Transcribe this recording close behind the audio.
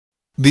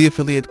The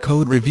affiliate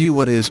code review.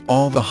 What is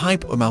all the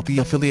hype about the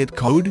affiliate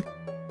code?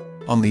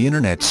 On the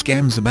internet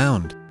scams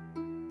abound.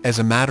 As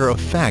a matter of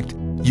fact,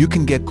 you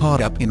can get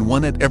caught up in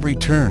one at every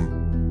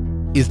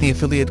turn. Is the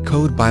affiliate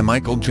code by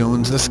Michael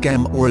Jones a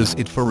scam, or is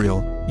it for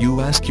real,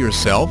 you ask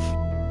yourself?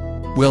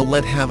 Well,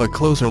 let's have a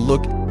closer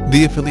look.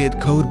 The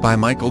affiliate code by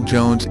Michael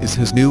Jones is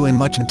his new and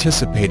much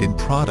anticipated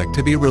product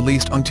to be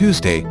released on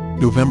Tuesday,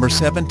 November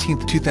 17,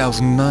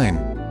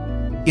 2009.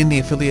 In the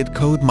affiliate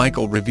code,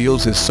 Michael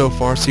reveals his so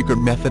far secret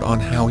method on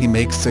how he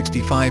makes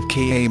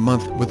 $65K a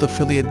month with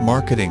affiliate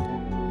marketing.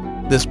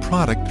 This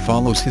product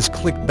follows his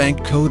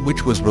ClickBank code,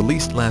 which was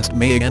released last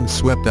May and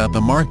swept up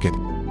the market.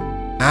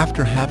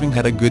 After having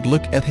had a good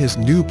look at his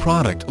new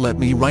product, let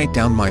me write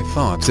down my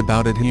thoughts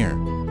about it here.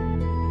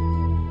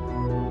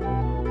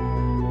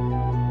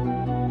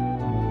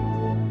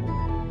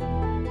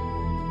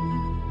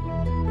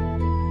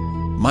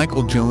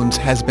 Michael Jones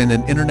has been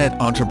an internet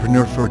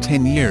entrepreneur for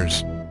 10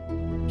 years.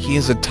 He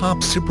is a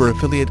top super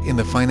affiliate in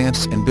the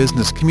finance and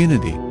business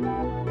community.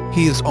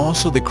 He is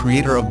also the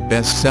creator of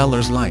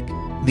bestsellers like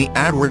the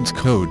AdWords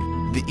Code,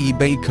 the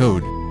eBay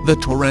Code, the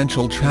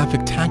Torrential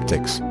Traffic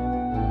Tactics.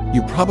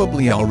 You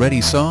probably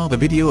already saw the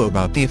video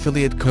about the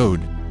affiliate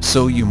code,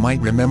 so you might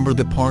remember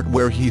the part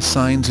where he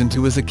signs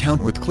into his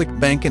account with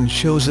ClickBank and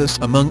shows us,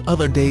 among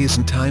other days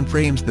and time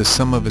frames, the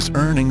sum of his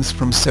earnings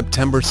from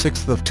September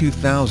 6 of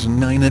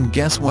 2009, and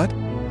guess what?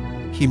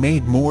 He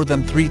made more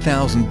than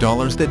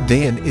 $3,000 that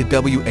day in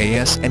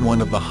AWS, and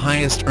one of the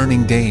highest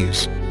earning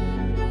days.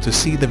 To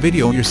see the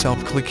video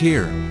yourself, click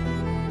here.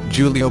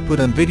 Julio put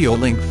a video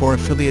link for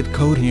affiliate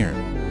code here.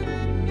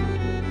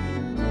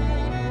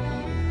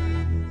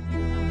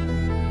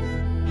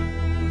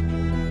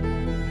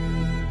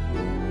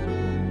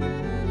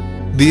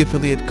 The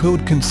affiliate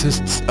code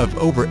consists of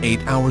over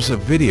 8 hours of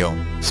video,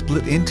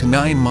 split into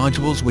 9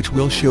 modules, which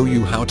will show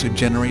you how to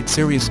generate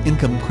serious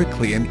income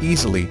quickly and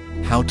easily,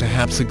 how to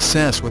have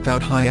success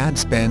without high ad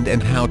spend,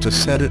 and how to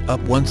set it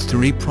up once to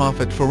reap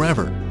profit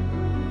forever.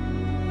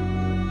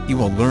 You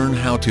will learn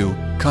how to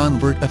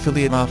convert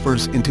affiliate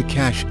offers into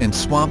cash and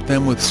swap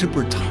them with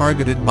super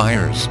targeted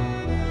buyers.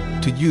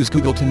 To use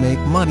Google to make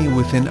money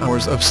within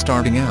hours of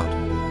starting out.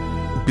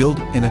 Build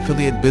an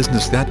affiliate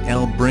business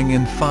that'll bring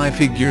in 5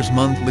 figures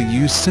monthly.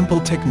 Use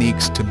simple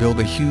techniques to build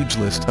a huge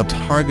list of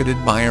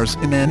targeted buyers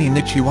in any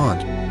niche you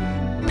want.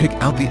 Pick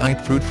out the right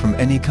fruit from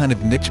any kind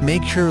of niche.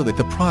 Make sure that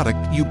the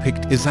product you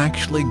picked is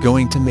actually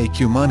going to make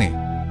you money.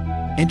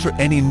 Enter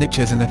any niche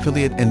as an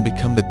affiliate and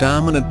become the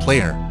dominant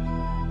player.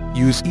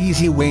 Use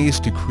easy ways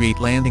to create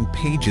landing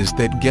pages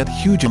that get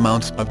huge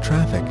amounts of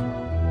traffic.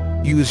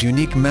 Use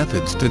unique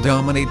methods to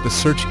dominate the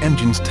search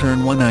engines.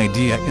 Turn one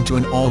idea into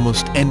an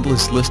almost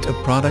endless list of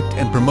product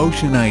and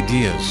promotion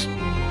ideas.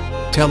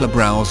 Tell a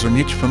browser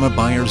niche from a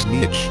buyer's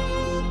niche.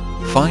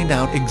 Find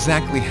out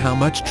exactly how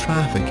much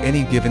traffic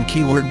any given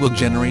keyword will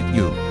generate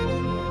you.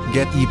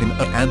 Get even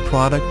an ad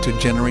product to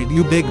generate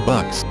you big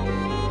bucks.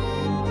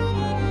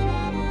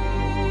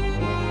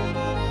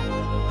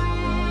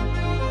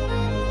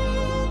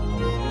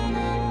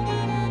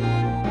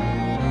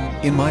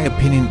 In my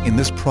opinion, in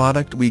this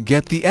product we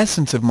get the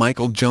essence of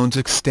Michael Jones'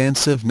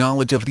 extensive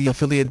knowledge of the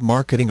affiliate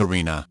marketing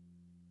arena.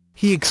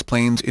 He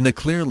explains in a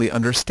clearly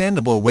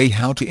understandable way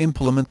how to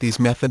implement these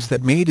methods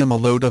that made him a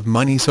load of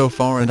money so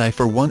far, and I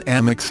for one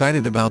am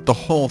excited about the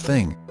whole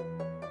thing.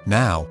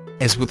 Now,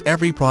 as with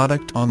every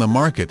product on the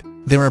market,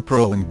 there are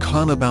pro and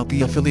con about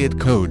the affiliate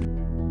code.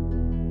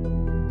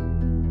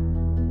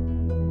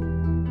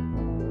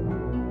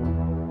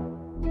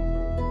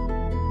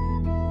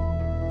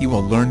 You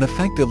will learn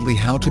effectively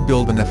how to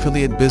build an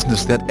affiliate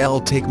business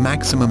that'll take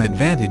maximum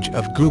advantage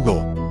of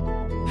Google.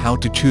 How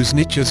to choose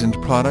niches and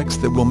products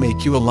that will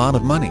make you a lot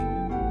of money.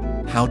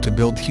 How to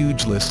build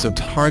huge lists of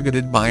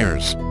targeted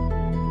buyers.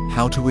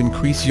 How to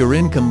increase your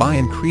income by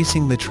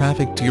increasing the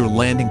traffic to your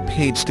landing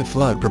page to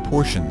flood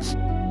proportions.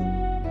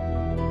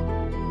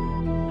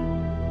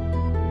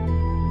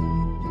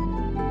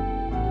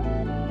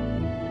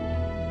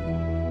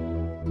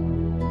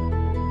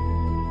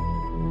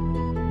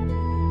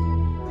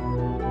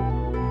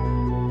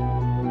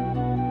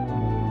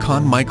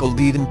 Michael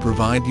didn't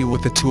provide you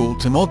with a tool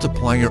to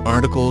multiply your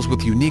articles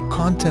with unique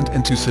content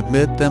and to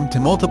submit them to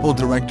multiple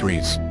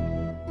directories.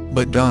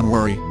 But don't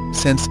worry,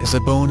 since as a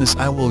bonus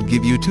I will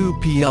give you 2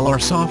 PLR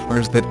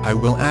softwares that I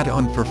will add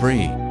on for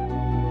free.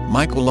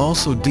 Michael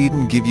also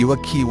didn't give you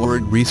a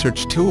keyword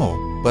research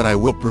tool, but I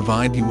will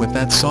provide you with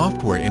that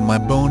software in my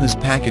bonus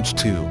package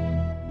too.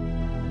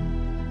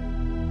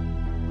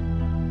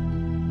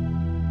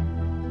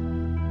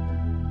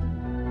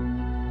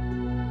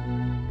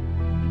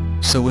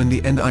 So in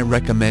the end I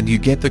recommend you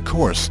get the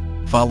course,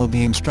 follow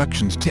the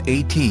instructions to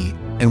a T,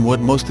 and what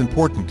most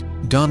important,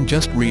 don't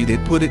just read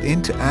it, put it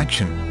into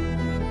action.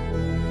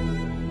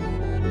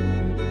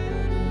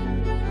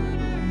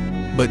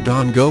 But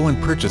don't go and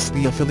purchase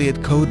the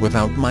affiliate code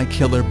without my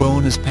killer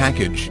bonus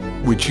package,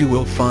 which you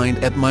will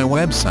find at my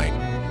website.